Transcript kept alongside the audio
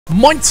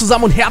Moin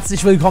zusammen und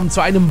herzlich willkommen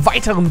zu einem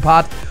weiteren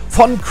Part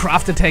von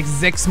Craft Attack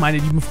 6, meine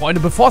lieben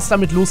Freunde. Bevor es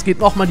damit losgeht,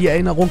 nochmal die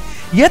Erinnerung.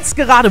 Jetzt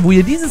gerade, wo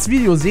ihr dieses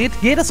Video seht,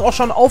 geht es auch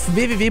schon auf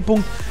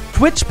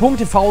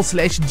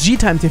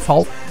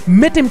www.twitch.tv/gtimetv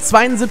mit dem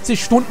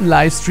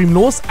 72-Stunden-Livestream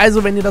los.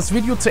 Also, wenn ihr das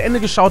Video zu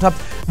Ende geschaut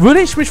habt, würde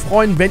ich mich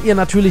freuen, wenn ihr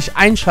natürlich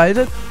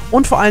einschaltet.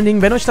 Und vor allen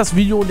Dingen, wenn euch das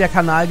Video und der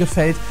Kanal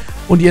gefällt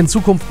und ihr in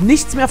Zukunft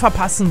nichts mehr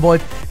verpassen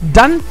wollt,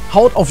 dann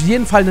haut auf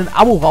jeden Fall ein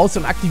Abo raus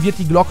und aktiviert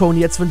die Glocke. Und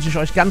jetzt wünsche ich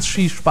euch ganz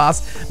viel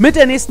Spaß mit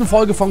der nächsten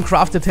Folge von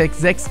Craft Attack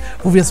 6,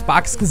 wo wir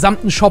Sparks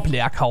gesamten Shop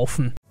leer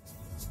kaufen.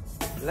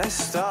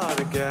 Let's start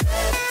again.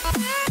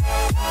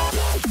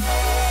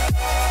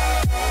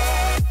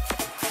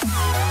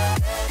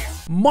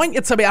 Moin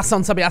ihr Zaberster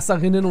und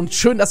Zabersterinnen und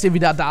schön, dass ihr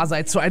wieder da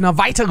seid zu einer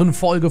weiteren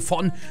Folge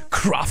von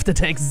Craft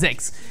Attack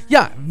 6.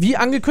 Ja, wie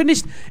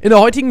angekündigt, in der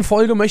heutigen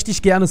Folge möchte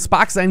ich gerne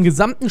Sparks seinen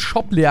gesamten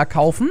Shop leer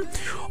kaufen.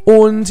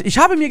 Und ich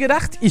habe mir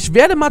gedacht, ich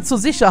werde mal zur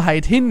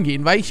Sicherheit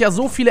hingehen, weil ich ja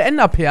so viele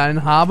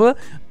Enderperlen habe,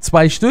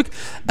 2 Stück,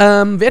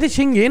 werde ich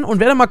hingehen und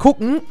werde mal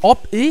gucken,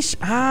 ob ich,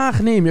 ach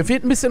nee, mir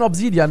fehlt ein bisschen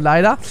Obsidian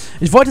leider.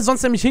 Ich wollte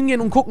sonst nämlich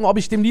hingehen und gucken, ob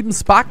ich dem lieben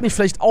Spark nicht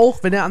vielleicht auch,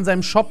 wenn er an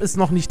seinem Shop ist,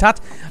 noch nicht hat,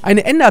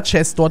 eine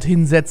Ender-Chest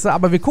dorthin setze,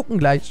 aber wir gucken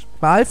gleich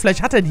mal,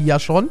 vielleicht hat er die ja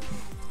schon.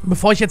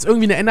 Bevor ich jetzt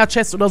irgendwie eine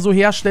Ender-Chest oder so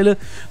herstelle,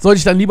 sollte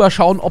ich dann lieber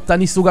schauen, ob da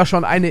nicht sogar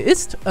schon eine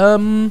ist.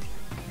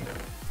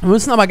 Wir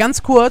müssen aber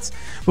ganz kurz,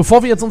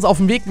 bevor wir jetzt uns auf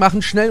den Weg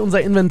machen, schnell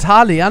unser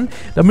Inventar leeren,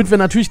 damit wir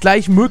natürlich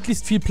gleich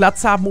möglichst viel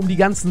Platz haben, um die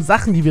ganzen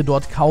Sachen, die wir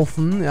dort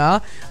kaufen,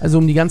 ja, also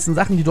um die ganzen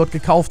Sachen, die dort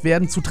gekauft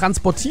werden, zu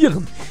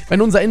transportieren.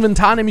 Wenn unser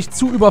Inventar nämlich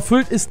zu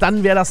überfüllt ist,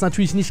 dann wäre das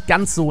natürlich nicht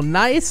ganz so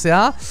nice,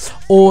 ja,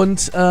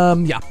 und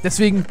ja,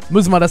 deswegen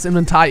müssen wir das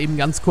Inventar eben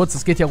ganz kurz,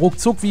 das geht ja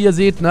ruckzuck, wie ihr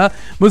seht, ne,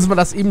 müssen wir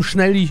das eben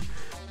schnell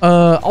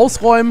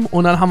ausräumen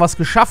und dann haben wir es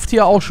geschafft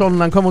hier auch schon und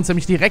dann können wir uns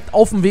nämlich direkt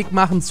auf den Weg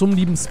machen zum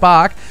lieben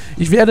Spark.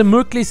 Ich werde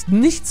möglichst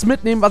nichts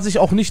mitnehmen, was ich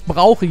auch nicht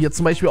brauche. Hier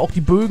zum Beispiel auch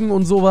die Bögen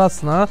und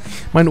sowas, ne?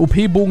 Meinen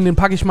OP-Bogen, den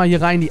packe ich mal hier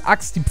rein. Die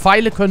Axt, die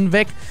Pfeile können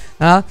weg,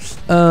 ja?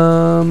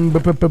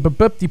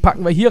 Die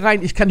packen wir hier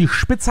rein. Ich kann die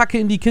Spitzhacke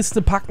in die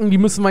Kiste packen, die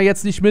müssen wir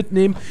jetzt nicht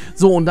mitnehmen.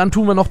 So, und dann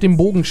tun wir noch den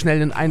Bogen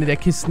schnell in eine der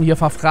Kisten hier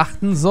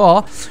verfrachten.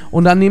 So,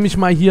 und dann nehme ich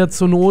mal hier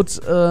zur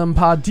Not ein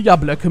paar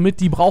Dia-Blöcke mit,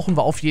 die brauchen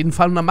wir auf jeden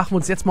Fall. Und dann machen wir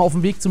uns jetzt mal auf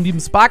den Weg zum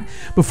lieben Spark.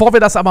 Bevor wir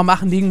das aber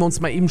machen, legen wir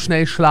uns mal eben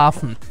schnell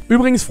schlafen.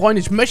 Übrigens,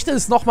 Freunde, ich möchte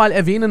es nochmal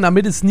erwähnen,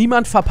 damit es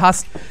niemand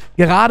verpasst.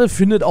 Gerade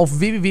findet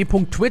auf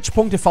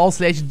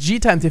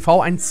www.twitch.tv/gtimetv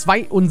ein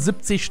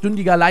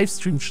 72-stündiger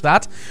Livestream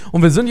statt.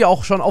 Und wir sind ja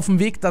auch schon auf dem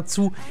Weg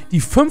dazu,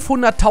 die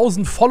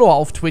 500.000 Follower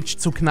auf Twitch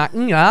zu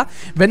knacken, ja.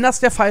 Wenn das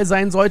der Fall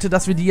sein sollte,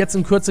 dass wir die jetzt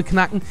in Kürze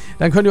knacken,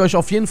 dann könnt ihr euch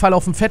auf jeden Fall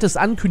auf ein fettes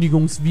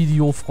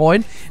Ankündigungsvideo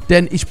freuen.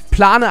 Denn ich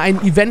plane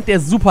ein Event der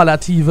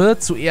Superlative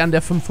zu Ehren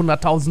der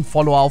 500.000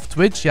 Follower auf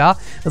Twitch. Ja,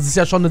 das ist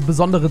ja schon eine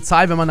besondere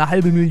Zahl, wenn man eine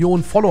halbe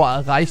Million Follower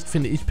erreicht,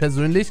 finde ich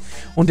persönlich.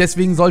 Und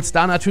deswegen soll es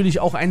da natürlich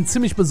auch ein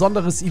ziemlich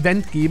besonderes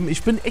Event geben.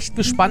 Ich bin echt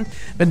gespannt,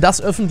 wenn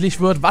das öffentlich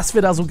wird, was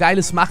wir da so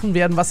Geiles machen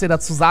werden, was ihr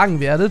dazu sagen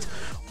werdet.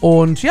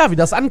 Und ja, wie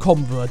das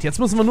ankommen wird. Jetzt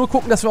müssen wir nur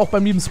gucken, dass wir auch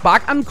beim lieben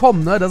Spark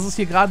ankommen, ne? Das ist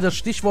hier gerade das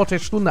Stichwort der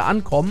Stunde,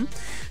 ankommen.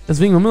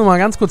 Deswegen müssen wir mal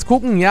ganz kurz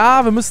gucken.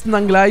 Ja, wir müssten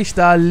dann gleich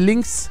da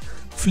links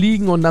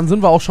fliegen und dann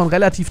sind wir auch schon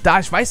relativ da.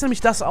 Ich weiß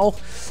nämlich, dass auch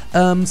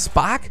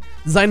Spark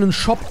seinen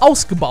Shop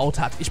ausgebaut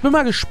hat. Ich bin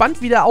mal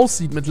gespannt, wie der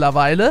aussieht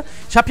mittlerweile.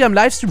 Ich habe ja im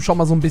Livestream schon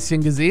mal so ein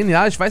bisschen gesehen,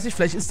 ja. Ich weiß nicht,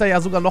 vielleicht ist da ja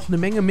sogar noch eine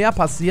Menge mehr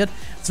passiert.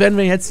 Das werden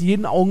wir jetzt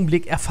jeden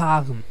Augenblick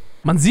erfahren.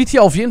 Man sieht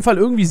hier auf jeden Fall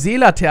irgendwie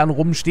Seelaternen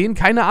rumstehen.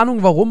 Keine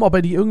Ahnung warum, ob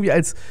er die irgendwie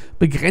als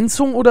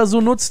Begrenzung oder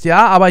so nutzt,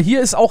 ja. Aber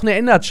hier ist auch eine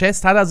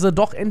Ender-Chest, hat er sie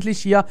doch endlich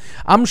hier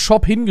am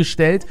Shop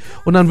hingestellt.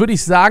 Und dann würde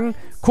ich sagen,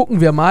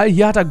 gucken wir mal.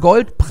 Hier hat er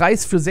Gold,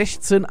 Preis für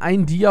 16,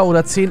 1 Dia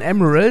oder 10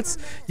 Emeralds.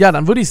 Ja,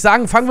 dann würde ich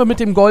sagen, fangen wir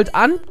mit dem Gold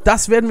an.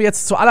 Das werden wir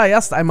jetzt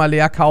zuallererst einmal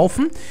leer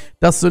kaufen.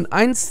 Das sind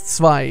 1,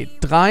 2,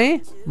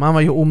 3. Machen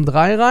wir hier oben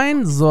 3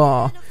 rein.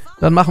 So,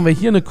 dann machen wir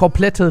hier eine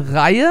komplette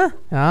Reihe,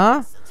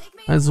 ja.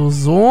 Also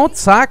so,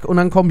 zack, und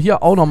dann kommen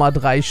hier auch nochmal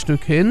 3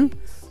 Stück hin.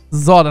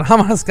 So, dann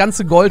haben wir das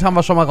ganze Gold haben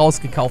wir schon mal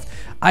rausgekauft.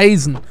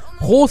 Eisen.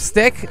 Pro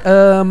Stack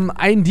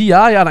 1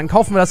 Dia. Ja, dann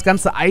kaufen wir das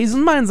ganze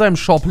Eisen mal in seinem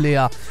Shop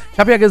leer. Ich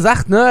habe ja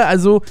gesagt, ne,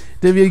 also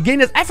wir gehen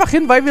jetzt einfach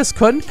hin, weil wir es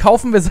können,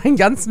 kaufen wir seinen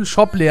ganzen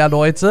Shop leer,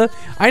 Leute.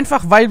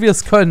 Einfach, weil wir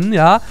es können,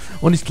 ja.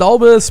 Und ich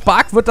glaube,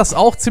 Spark wird das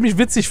auch ziemlich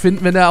witzig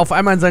finden, wenn er auf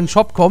einmal in seinen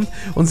Shop kommt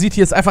und sieht,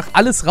 hier ist einfach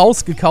alles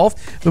rausgekauft.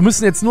 Wir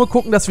müssen jetzt nur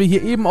gucken, dass wir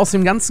hier eben aus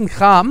dem ganzen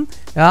Kram,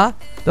 ja,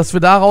 dass wir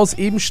daraus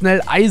eben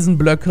schnell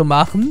Eisenblöcke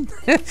machen.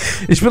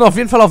 Ich bin auf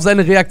jeden Fall auf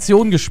seine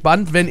Reaktion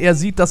gespannt, wenn er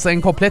sieht, dass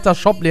sein kompletter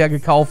Shop leer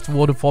gekauft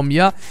wurde von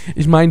mir.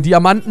 Ich meine,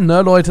 Diamanten,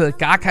 ne, Leute,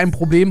 gar kein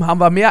Problem, haben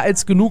wir mehr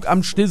als genug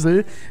am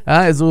Stissel. Ja,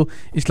 also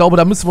ich glaube,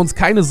 da müssen wir uns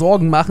keine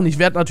Sorgen machen. Ich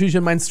werde natürlich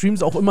in meinen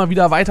Streams auch immer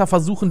wieder weiter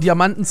versuchen,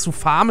 Diamanten zu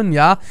farmen,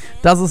 ja.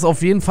 Das ist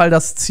auf jeden Fall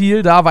das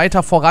Ziel, da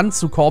weiter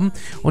voranzukommen.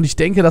 Und ich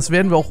denke, das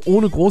werden wir auch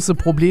ohne große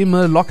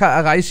Probleme locker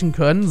erreichen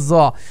können.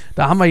 So,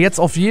 da haben wir jetzt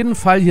auf jeden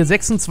Fall hier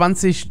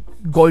 26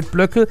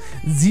 Goldblöcke,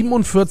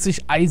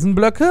 47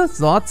 Eisenblöcke.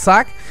 So,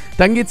 zack.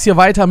 Dann geht's hier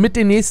weiter mit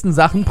den nächsten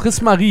Sachen.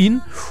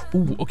 Prismarin.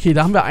 Okay,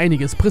 da haben wir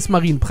einiges.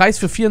 Prismarin. Preis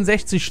für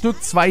 64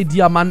 Stück, 2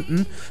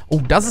 Diamanten.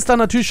 Das ist dann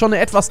natürlich schon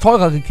eine etwas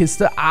teurere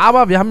Kiste.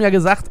 Aber wir haben ja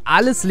gesagt,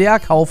 alles leer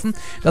kaufen.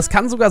 Das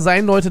kann sogar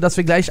sein, Leute, dass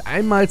wir gleich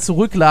einmal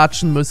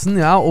zurücklatschen müssen,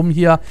 ja, um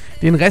hier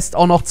den Rest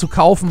auch noch zu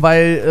kaufen,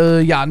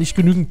 weil, ja, nicht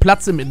genügend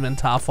Platz im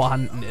Inventar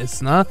vorhanden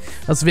ist, ne?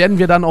 Das werden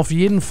wir dann auf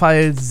jeden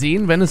Fall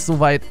sehen, wenn es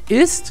soweit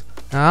ist,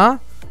 ja.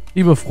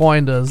 Liebe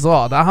Freunde, so,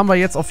 da haben wir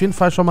jetzt auf jeden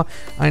Fall schon mal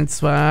 1,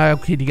 2,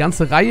 okay, die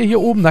ganze Reihe hier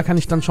oben, da kann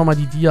ich dann schon mal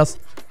die Dias,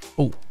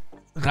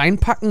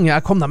 reinpacken. Ja,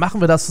 komm, dann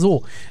machen wir das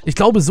so. Ich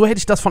glaube, so hätte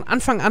ich das von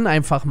Anfang an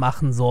einfach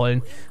machen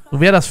sollen. So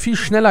wäre das viel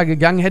schneller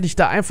gegangen, hätte ich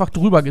da einfach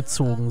drüber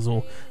gezogen,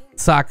 so.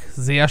 Zack,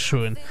 sehr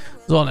schön.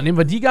 So, dann nehmen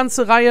wir die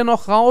ganze Reihe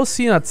noch raus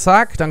hier,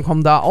 zack, dann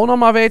kommen da auch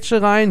nochmal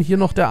welche rein, hier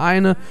noch der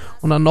eine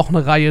und dann noch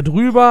eine Reihe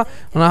drüber.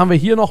 Und dann haben wir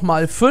hier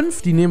nochmal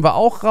 5, die nehmen wir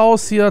auch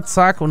raus hier,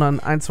 zack, und dann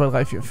 1, 2,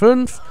 3, 4,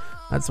 5.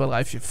 1, 2,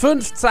 3, 4,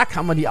 5, zack,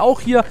 haben wir die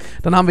auch hier.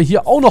 Dann haben wir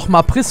hier auch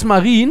nochmal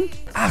Prismarin.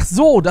 Ach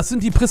so, das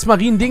sind die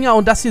Prismarin-Dinger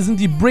und das hier sind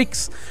die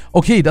Bricks.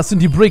 Okay, das sind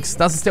die Bricks,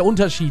 das ist der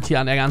Unterschied hier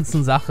an der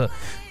ganzen Sache.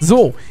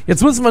 So,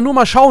 jetzt müssen wir nur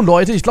mal schauen,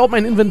 Leute. Ich glaube,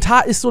 mein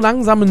Inventar ist so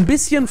langsam ein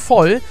bisschen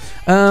voll.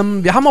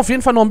 Wir haben auf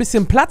jeden Fall noch ein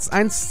bisschen Platz.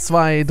 1,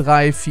 2,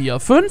 3, 4,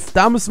 5.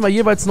 Da müssen wir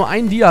jeweils nur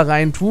ein Dia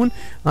reintun.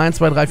 1,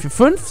 2, 3, 4,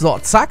 5. So,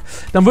 zack.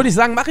 Dann würde ich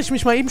sagen, mache ich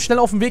mich mal eben schnell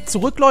auf den Weg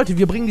zurück, Leute.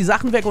 Wir bringen die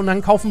Sachen weg und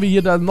dann kaufen wir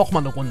hier dann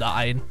nochmal eine Runde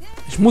ein.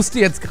 Ich musste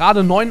jetzt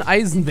gerade 9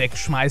 Eisen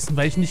wegschmeißen,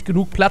 weil ich nicht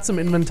genug Platz im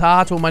Inventar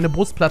hatte, um meine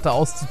Brustplatte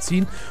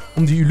auszuziehen,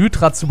 um die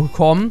Elytra zu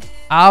bekommen.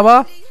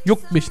 Aber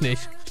juckt mich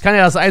nicht. Ich kann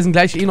ja das Eisen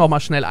gleich eh nochmal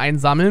schnell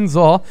einsammeln.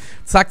 So,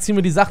 zack, ziehen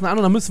wir die Sachen an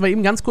und dann müssen wir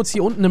eben ganz kurz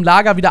hier unten im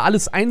Lager wieder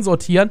alles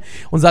einsortieren.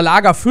 Unser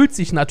Lager füllt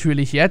sich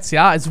natürlich jetzt,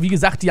 ja. Also wie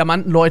gesagt,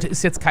 Diamanten, Leute,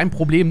 ist jetzt kein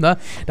Problem, ne.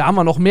 Da haben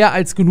wir noch mehr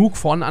als genug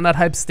von,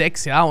 1,5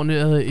 Stacks, ja. Und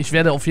ich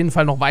werde auf jeden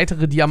Fall noch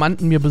weitere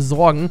Diamanten mir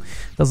besorgen.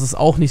 Das ist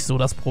auch nicht so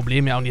das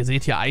Problem, ja. Und ihr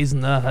seht hier Eisen,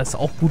 ne, da ist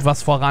auch gut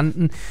was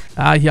vorhanden.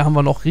 Ja, hier haben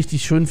wir noch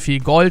richtig schön viel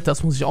Gold.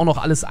 Das muss ich auch noch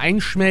alles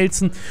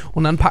einschmelzen.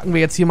 Und dann packen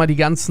wir jetzt hier mal die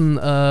ganzen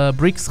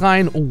Bricks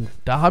rein. Oh,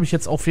 da habe ich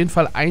jetzt auf jeden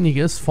Fall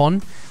einiges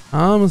von.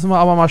 Müssen wir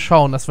aber mal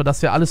schauen, dass wir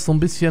das ja alles so ein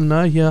bisschen,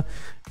 ne, hier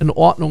in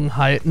Ordnung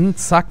halten.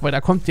 Zack, weil da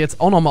kommt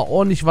jetzt auch nochmal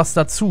ordentlich was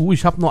dazu.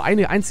 Ich habe nur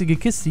eine einzige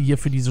Kiste hier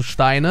für diese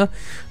Steine.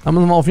 Da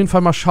müssen wir auf jeden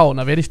Fall mal schauen.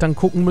 Da werde ich dann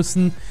gucken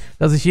müssen,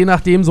 dass ich je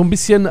nachdem so ein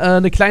bisschen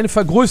eine kleine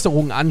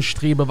Vergrößerung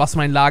anstrebe, was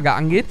mein Lager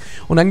angeht.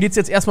 Und dann geht es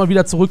jetzt erstmal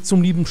wieder zurück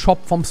zum lieben Shop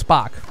vom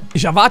Spark.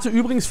 Ich erwarte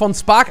übrigens von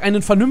Spark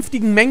einen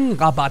vernünftigen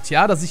Mengenrabatt,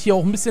 ja, dass ich hier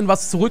auch ein bisschen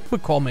was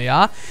zurückbekomme,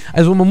 ja.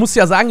 Also man muss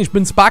ja sagen, ich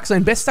bin Spark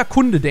sein bester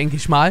Kunde, denke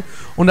ich mal.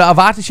 Und da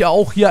erwarte ich ja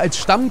auch hier als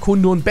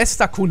Stammkunde und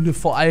bester Kunde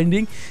vor allen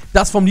Dingen,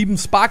 dass vom lieben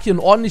Spark hier ein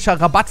ordentlicher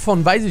Rabatt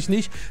von, weiß ich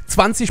nicht,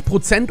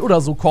 20% oder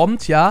so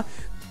kommt, ja.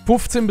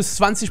 15 bis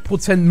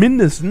 20%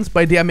 mindestens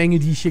bei der Menge,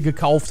 die ich hier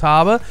gekauft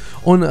habe.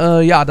 Und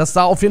ja, dass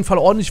da auf jeden Fall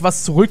ordentlich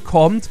was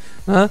zurückkommt.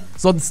 Ne?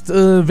 Sonst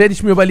werde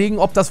ich mir überlegen,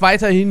 ob das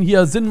weiterhin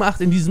hier Sinn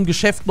macht, in diesem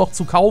Geschäft noch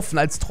zu kaufen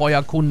als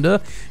treuer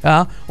Kunde.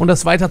 Ja, und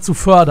das weiter zu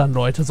fördern,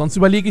 Leute. Sonst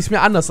überlege ich es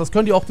mir anders. Das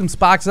könnt ihr auch dem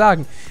Spark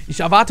sagen.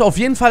 Ich erwarte auf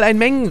jeden Fall einen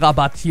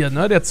Mengenrabatt hier,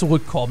 ne, der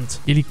zurückkommt.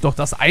 Hier liegt doch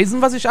das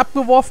Eisen, was ich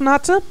abgeworfen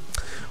hatte.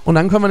 Und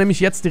dann können wir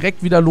nämlich jetzt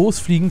direkt wieder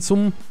losfliegen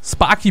zum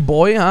Sparky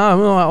Boy. Ja,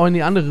 auch in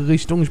die andere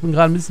Richtung. Ich bin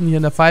gerade ein bisschen hier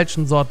in der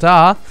falschen Sorte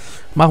da.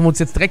 Machen wir uns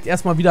jetzt direkt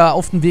erstmal wieder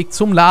auf den Weg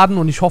zum Laden.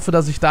 Und ich hoffe,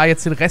 dass ich da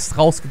jetzt den Rest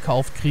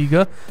rausgekauft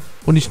kriege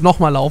und nicht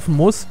nochmal laufen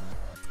muss.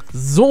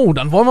 So,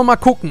 dann wollen wir mal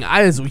gucken.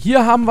 Also,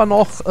 hier haben wir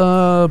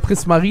noch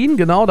Prismarin.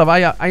 Genau, da war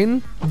ja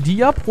ein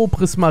Dia pro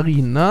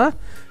Prismarin, ne?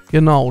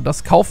 Genau,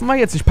 das kaufen wir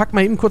jetzt. Ich packe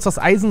mal eben kurz das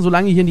Eisen so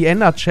lange hier in die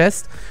Ender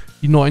Chest.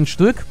 Die 9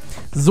 Stück.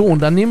 So,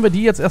 und dann nehmen wir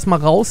die jetzt erstmal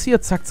raus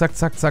hier. Zack, zack,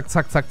 zack, zack,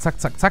 zack, zack, zack,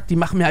 zack, zack. Die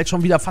machen mir halt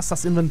schon wieder fast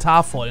das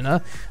Inventar voll,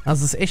 ne?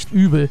 Das ist echt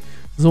übel.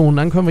 So, und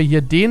dann können wir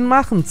hier den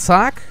machen.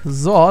 Zack.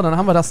 So, dann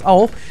haben wir das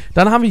auch.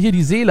 Dann haben wir hier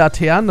die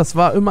Seelaternen. Das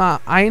war immer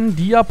ein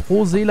Dia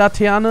pro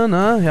Seelaterne,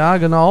 ne? Ja,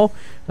 genau.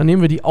 Dann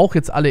nehmen wir die auch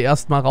jetzt alle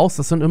erstmal raus.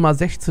 Das sind immer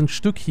 16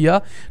 Stück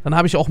hier. Dann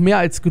habe ich auch mehr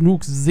als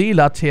genug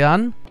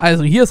Seelaternen.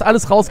 Also hier ist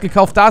alles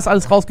rausgekauft, da ist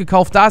alles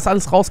rausgekauft, da ist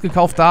alles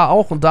rausgekauft, da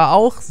auch und da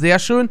auch. Sehr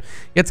schön.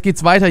 Jetzt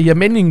geht's weiter hier.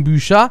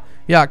 Mending-Bücher.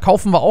 Ja,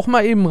 kaufen wir auch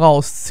mal eben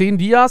raus. 10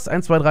 Dias.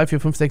 1, 2, 3, 4,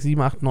 5, 6,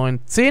 7, 8, 9,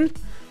 10.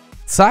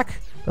 Zack.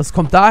 Das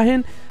kommt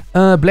dahin.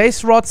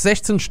 Blaze Rods,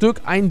 16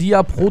 Stück. Ein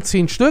Dia pro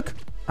 10 Stück.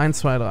 1,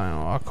 2, 3.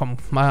 Oh, komm,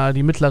 mal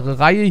die mittlere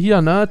Reihe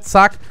hier, ne?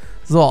 Zack.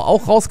 So,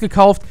 auch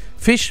rausgekauft.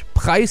 Fisch,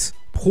 Preis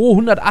pro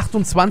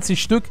 128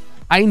 Stück,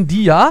 ein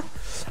Dia.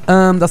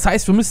 Das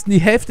heißt, wir müssten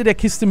die Hälfte der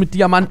Kiste mit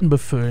Diamanten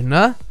befüllen,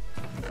 ne?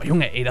 Oh,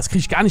 Junge, ey, das kriege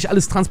ich gar nicht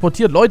alles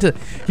transportiert. Leute,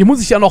 hier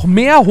muss ich ja noch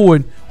mehr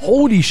holen.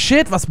 Holy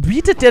shit, was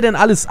bietet der denn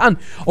alles an?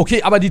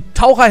 Okay, aber die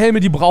Taucherhelme,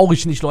 die brauche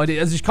ich nicht, Leute.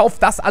 Also ich kaufe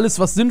das alles,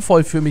 was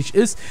sinnvoll für mich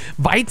ist.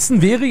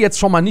 Weizen wäre jetzt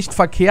schon mal nicht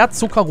verkehrt,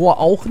 Zuckerrohr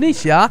auch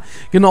nicht, ja.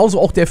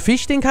 Genauso auch der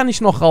Fisch, den kann ich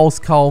noch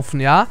rauskaufen,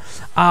 ja.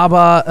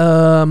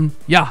 Aber,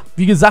 ja,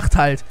 wie gesagt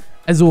halt,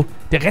 Also,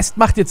 der Rest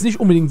macht jetzt nicht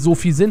unbedingt so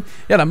viel Sinn.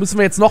 Ja, dann müssen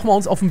wir jetzt nochmal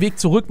uns auf den Weg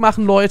zurück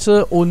machen,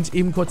 Leute, und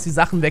eben kurz die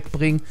Sachen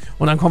wegbringen.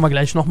 Und dann kommen wir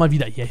gleich nochmal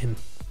wieder hier hin.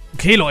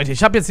 Okay, Leute,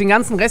 ich habe jetzt den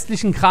ganzen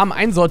restlichen Kram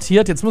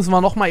einsortiert. Jetzt müssen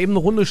wir nochmal eben eine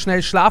Runde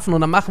schnell schlafen und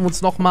dann machen wir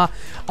uns nochmal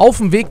auf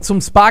den Weg zum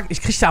Spark.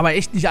 Ich kriege da aber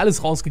echt nicht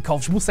alles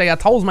rausgekauft. Ich muss da ja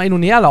 1000-mal hin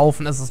und her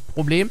laufen, das ist das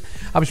Problem.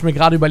 Habe ich mir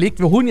gerade überlegt.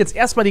 Wir holen jetzt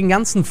erstmal den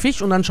ganzen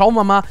Fisch und dann schauen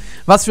wir mal,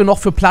 was wir noch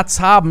für Platz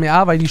haben,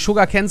 ja, weil die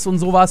Sugar Cans und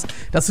sowas,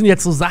 das sind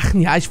jetzt so Sachen,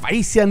 ja, ich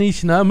weiß ja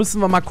nicht, ne, müssen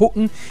wir mal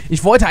gucken.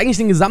 Ich wollte eigentlich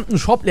den gesamten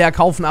Shop leer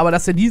kaufen, aber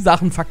dass er die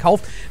Sachen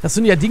verkauft, das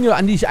sind ja Dinge,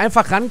 an die ich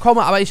einfach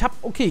rankomme, aber ich habe,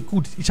 okay,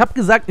 gut, ich habe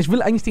gesagt, ich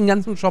will eigentlich den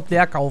ganzen Shop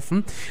leer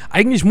kaufen.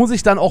 Eigentlich muss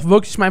ich dann auch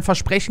wirklich meinem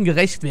Versprechen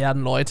gerecht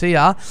werden, Leute,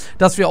 ja,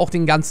 dass wir auch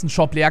den ganzen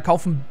Shop leer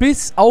kaufen,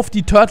 bis auf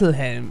die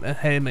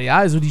Turtle-Helme, ja,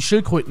 also die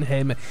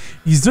Schildkrötenhelme.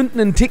 Die sind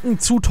einen Ticken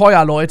zu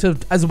teuer, Leute,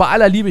 also bei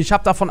aller Liebe, ich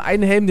habe davon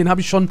einen Helm, den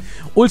habe ich schon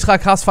ultra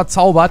krass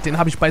verzaubert, den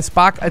habe ich bei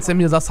Spark, als er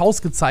mir das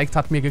Haus gezeigt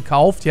hat, mir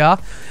gekauft, ja,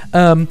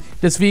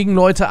 deswegen,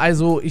 Leute,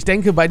 also ich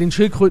denke, bei den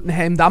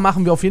Schildkrötenhelmen, da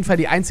machen wir auf jeden Fall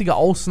die einzige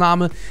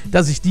Ausnahme,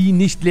 dass ich die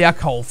nicht leer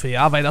kaufe,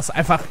 ja, weil das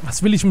einfach,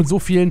 was will ich mit so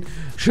vielen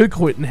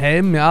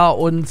Schildkrötenhelmen, ja,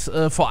 und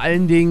vor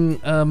allen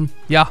Dingen,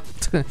 ja,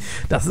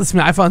 das ist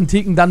mir einfach ein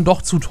Ticken dann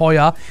doch zu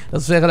teuer.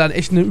 Das wäre dann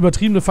echt eine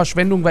übertriebene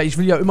Verschwendung, weil ich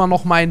will ja immer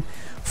noch mein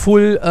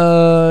Full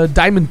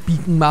Diamond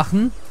Beacon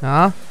machen,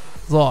 ja.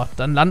 So,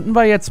 dann landen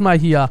wir jetzt mal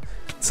hier.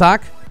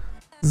 Zack.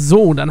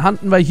 So, dann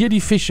handeln wir hier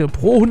die Fische.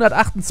 Pro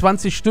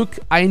 128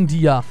 Stück ein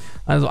Dia.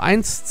 Also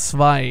 1,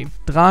 2,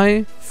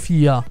 3,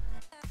 4,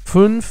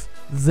 5,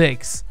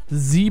 6,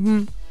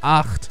 7,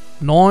 8,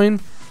 9,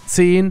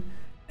 10,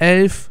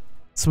 11,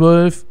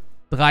 12,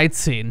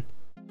 13.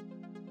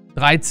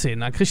 13.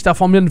 Dann kriegt er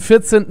von mir einen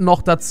 14.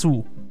 noch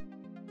dazu.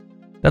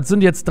 Das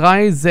sind jetzt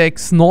 3,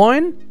 6,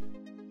 9,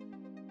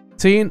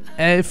 10,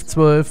 11,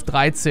 12,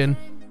 13,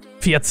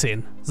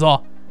 14. So.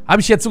 Habe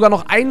ich jetzt sogar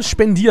noch einen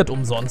spendiert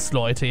umsonst,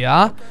 Leute,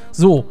 ja?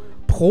 So.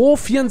 Pro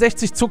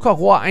 64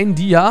 Zuckerrohr ein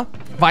Dia.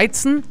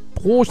 Weizen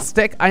pro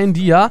Stack ein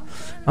Dia.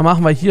 Dann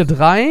machen wir hier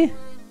 3.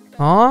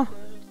 Ja.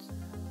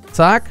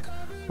 Zack.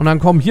 Und dann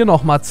kommen hier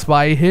nochmal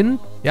 2 hin.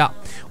 Ja,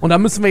 und da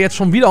müssen wir jetzt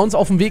schon wieder uns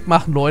auf den Weg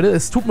machen, Leute.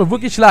 Es tut mir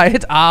wirklich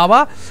leid,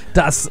 aber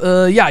das,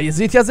 ja, ihr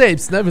seht ja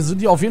selbst, ne? Wir sind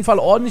hier auf jeden Fall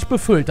ordentlich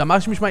befüllt. Da mache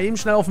ich mich mal eben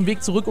schnell auf den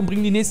Weg zurück und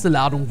bringe die nächste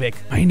Ladung weg.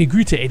 Meine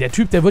Güte, ey, der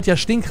Typ, der wird ja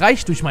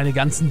stinkreich durch meine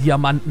ganzen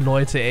Diamanten,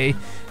 Leute, ey.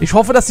 Ich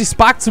hoffe, dass sich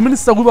Spark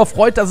zumindest darüber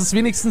freut, dass es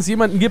wenigstens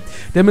jemanden gibt,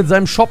 der mit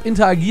seinem Shop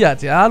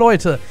interagiert. Ja,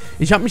 Leute,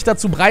 ich habe mich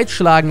dazu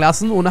breitschlagen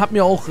lassen und habe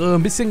mir auch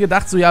ein bisschen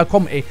gedacht, so, ja,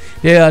 komm, ey,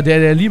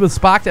 der liebe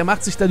Spark, der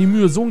macht sich da die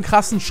Mühe, so einen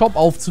krassen Shop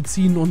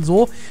aufzuziehen und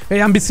so. Wäre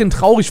ja ein bisschen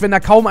traurig, wenn da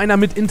kaum einer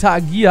mit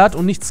interagiert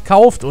und nichts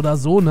kauft oder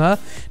so, ne?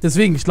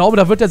 Deswegen, ich glaube,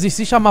 da wird er sich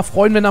sicher mal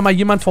freuen, wenn da mal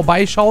jemand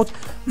vorbeischaut,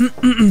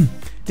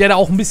 der da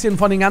auch ein bisschen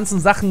von den ganzen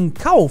Sachen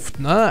kauft,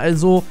 ne?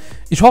 Also,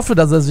 ich hoffe,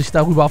 dass er sich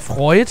darüber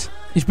freut.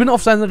 Ich bin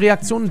auf seine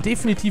Reaktionen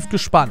definitiv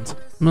gespannt.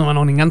 Müssen wir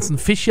noch den ganzen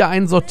Fisch hier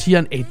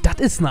einsortieren. Ey, das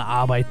ist eine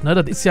Arbeit, ne?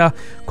 Das ist ja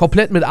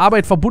komplett mit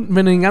Arbeit verbunden,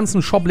 wenn du den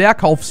ganzen Shop leer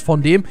kaufst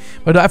von dem,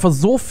 weil du einfach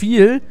so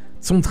viel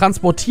zum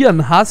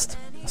Transportieren hast.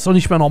 Das ist doch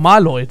nicht mehr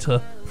normal,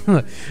 Leute.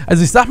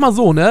 Also ich sag mal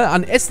so, ne,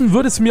 an Essen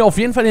würde es mir auf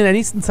jeden Fall in der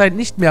nächsten Zeit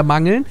nicht mehr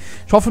mangeln.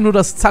 Ich hoffe nur,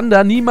 dass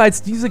Zander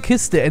niemals diese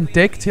Kiste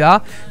entdeckt,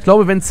 ja. Ich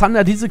glaube, wenn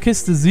Zander diese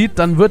Kiste sieht,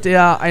 dann wird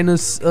er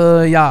eines,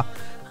 ja,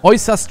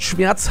 äußerst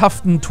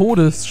schmerzhaften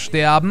Todes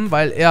sterben,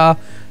 weil er,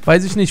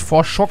 weiß ich nicht,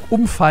 vor Schock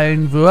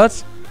umfallen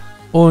wird.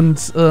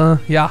 Und,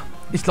 ja,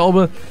 ich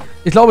glaube,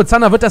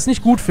 Zander wird das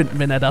nicht gut finden,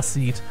 wenn er das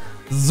sieht.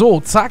 So,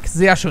 zack,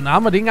 sehr schön. Da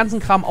haben wir den ganzen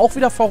Kram auch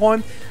wieder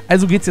verräumt.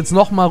 Also geht's jetzt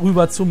nochmal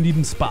rüber zum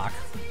lieben Spark.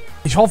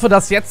 Ich hoffe,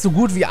 dass jetzt so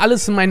gut wie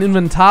alles in mein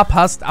Inventar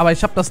passt, aber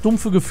ich habe das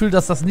dumpfe Gefühl,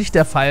 dass das nicht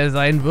der Fall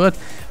sein wird,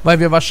 weil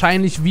wir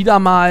wahrscheinlich wieder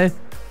mal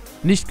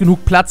nicht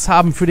genug Platz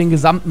haben für den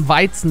gesamten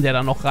Weizen, der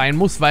da noch rein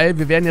muss, weil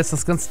wir werden jetzt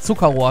das ganze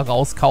Zuckerrohr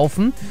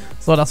rauskaufen.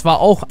 So, das war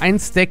auch ein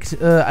Stack,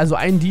 also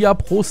ein Dia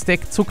pro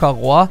Stack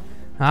Zuckerrohr.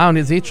 Ja, und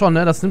ihr seht schon,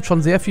 ne, das nimmt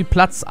schon sehr viel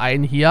Platz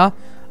ein hier.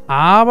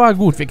 Aber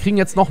gut, wir kriegen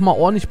jetzt nochmal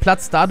ordentlich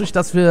Platz dadurch,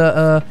 dass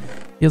wir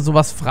hier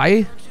sowas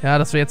frei, ja,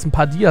 dass wir jetzt ein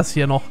paar Dias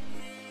hier noch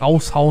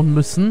raushauen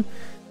müssen.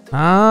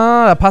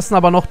 Ah, da passen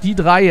aber noch die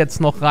 3 jetzt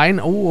noch rein.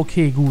 Oh,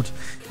 okay, gut.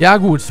 Ja,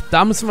 gut.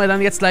 Da müssen wir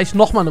dann jetzt gleich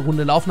nochmal eine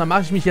Runde laufen. Dann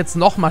mache ich mich jetzt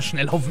nochmal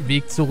schnell auf den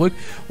Weg zurück.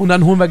 Und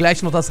dann holen wir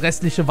gleich noch das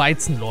restliche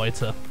Weizen,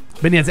 Leute.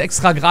 Bin jetzt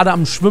extra gerade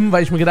am Schwimmen,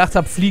 weil ich mir gedacht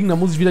habe, fliegen, dann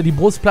muss ich wieder die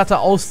Brustplatte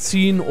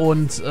ausziehen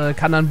und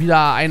kann dann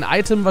wieder ein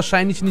Item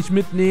wahrscheinlich nicht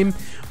mitnehmen.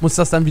 Muss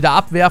das dann wieder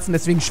abwerfen,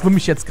 deswegen schwimme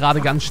ich jetzt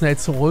gerade ganz schnell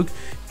zurück.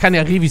 Ich kann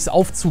ja Revis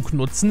Aufzug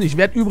nutzen. Ich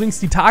werde übrigens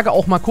die Tage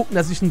auch mal gucken,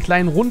 dass ich einen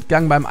kleinen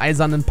Rundgang beim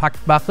Eisernen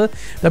Pakt mache,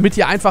 damit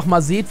ihr einfach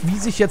mal seht, wie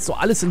sich jetzt so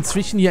alles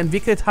inzwischen hier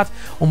entwickelt hat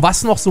und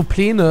was noch so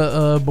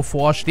Pläne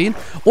bevorstehen.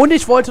 Und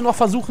ich wollte noch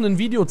versuchen, ein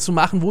Video zu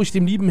machen, wo ich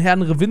dem lieben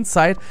Herrn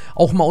Revinzeit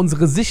auch mal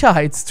unsere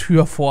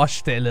Sicherheitstür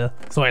vorstelle.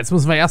 So, jetzt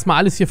müssen wir erstmal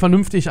alles hier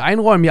vernünftig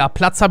einräumen. Ja,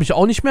 Platz habe ich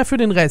auch nicht mehr für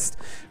den Rest.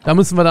 Da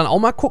müssen wir dann auch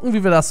mal gucken,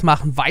 wie wir das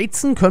machen.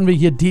 Weizen können wir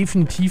hier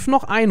definitiv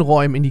noch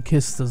einräumen in die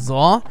Kiste.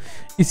 So,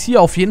 ist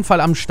hier auf jeden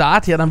Fall am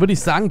Start. Ja, dann würde ich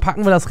sagen,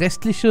 packen wir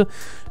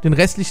den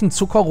restlichen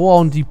Zuckerrohr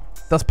und die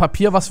das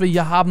Papier, was wir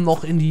hier haben,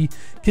 noch in die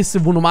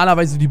Kiste, wo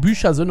normalerweise die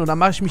Bücher sind. Und dann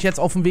mache ich mich jetzt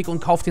auf den Weg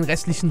und kaufe den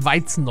restlichen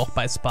Weizen noch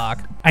bei Spark.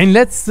 Ein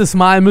letztes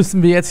Mal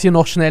müssen wir jetzt hier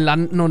noch schnell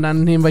landen und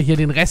dann nehmen wir hier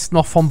den Rest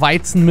noch vom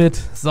Weizen mit.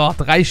 So,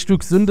 3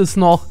 Stück sind es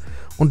noch.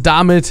 Und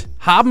damit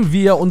haben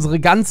wir unsere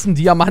ganzen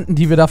Diamanten,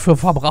 die wir dafür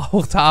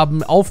verbraucht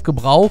haben,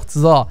 aufgebraucht.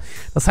 So,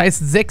 das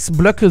heißt, 6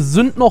 Blöcke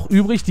sind noch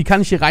übrig, die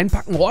kann ich hier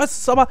reinpacken. Oh, es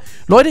ist aber,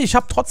 Leute, ich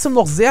habe trotzdem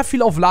noch sehr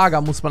viel auf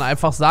Lager, muss man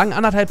einfach sagen.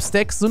 1,5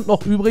 Stacks sind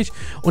noch übrig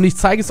und ich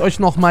zeige es euch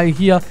nochmal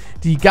hier,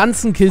 die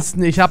ganzen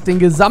Kisten. Ich habe den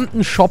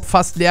gesamten Shop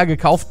fast leer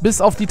gekauft,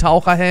 bis auf die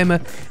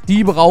Taucherhelme.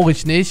 Die brauche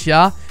ich nicht,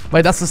 ja,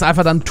 weil das ist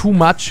einfach dann too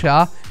much,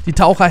 ja. Die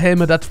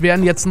Taucherhelme, das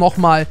wären jetzt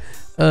nochmal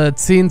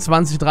 10,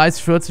 20,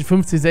 30, 40,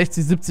 50,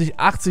 60, 70,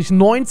 80,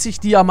 90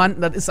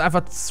 Diamanten. Das ist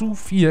einfach zu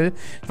viel.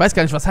 Ich weiß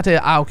gar nicht, was hat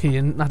er? Ah,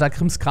 okay, nach der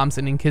Krimskrams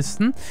in den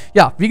Kisten.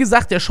 Ja, wie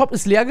gesagt, der Shop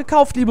ist leer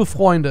gekauft, liebe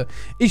Freunde.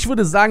 Ich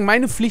würde sagen,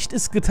 meine Pflicht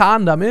ist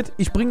getan damit.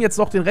 Ich bringe jetzt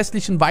noch den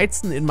restlichen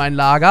Weizen in mein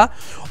Lager.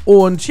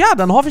 Und ja,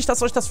 dann hoffe ich,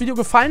 dass euch das Video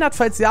gefallen hat.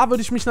 Falls ja,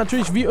 würde ich mich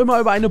natürlich wie immer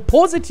über eine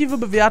positive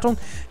Bewertung,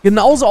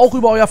 genauso auch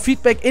über euer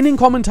Feedback in den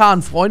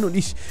Kommentaren freuen. Und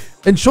ich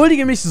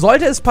entschuldige mich,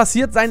 sollte es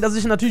passiert sein, dass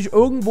ich natürlich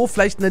irgendwo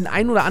vielleicht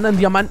einen oder anderen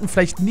Diamanten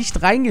vielleicht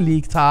nicht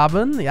reingelegt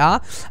habe, ja,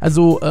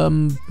 also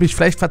mich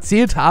vielleicht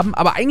verzählt haben,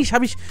 aber eigentlich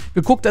habe ich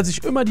geguckt, dass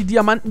ich immer die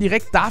Diamanten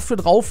direkt dafür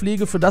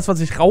drauflege, für das, was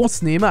ich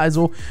rausnehme,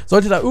 also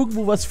sollte da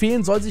irgendwo was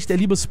fehlen, soll sich der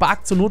liebe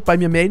Spark zur Not bei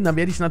mir melden, dann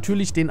werde ich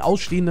natürlich den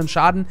ausstehenden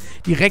Schaden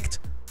direkt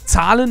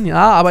zahlen,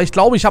 ja, aber ich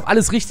glaube, ich habe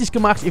alles richtig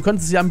gemacht. Ihr könnt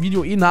es ja im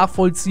Video eh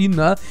nachvollziehen,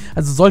 ne?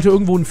 Also sollte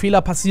irgendwo ein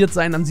Fehler passiert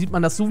sein, dann sieht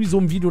man das sowieso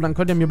im Video, dann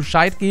könnt ihr mir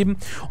Bescheid geben.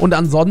 Und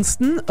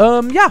ansonsten,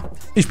 ja,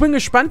 ich bin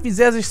gespannt, wie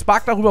sehr sich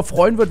Spark darüber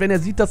freuen wird, wenn er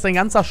sieht, dass sein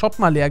ganzer Shop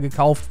mal leer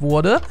gekauft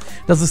wurde,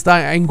 dass es da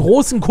einen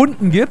großen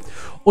Kunden gibt.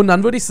 Und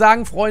dann würde ich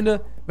sagen,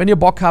 Freunde, wenn ihr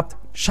Bock habt,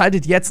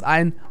 schaltet jetzt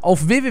ein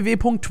auf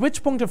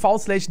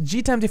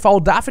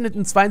www.twitch.tv/gtimtv. Da findet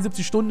ein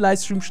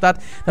 72-Stunden-Livestream statt.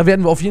 Da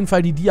werden wir auf jeden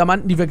Fall die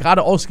Diamanten, die wir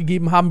gerade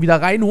ausgegeben haben,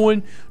 wieder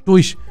reinholen.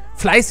 Durch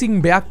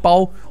fleißigen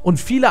Bergbau und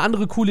viele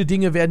andere coole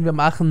Dinge werden wir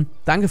machen.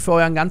 Danke für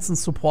euren ganzen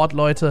Support,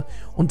 Leute.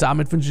 Und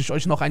damit wünsche ich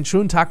euch noch einen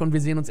schönen Tag und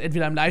wir sehen uns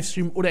entweder im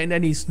Livestream oder in der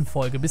nächsten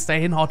Folge. Bis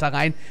dahin, haut da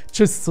rein.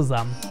 Tschüss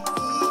zusammen.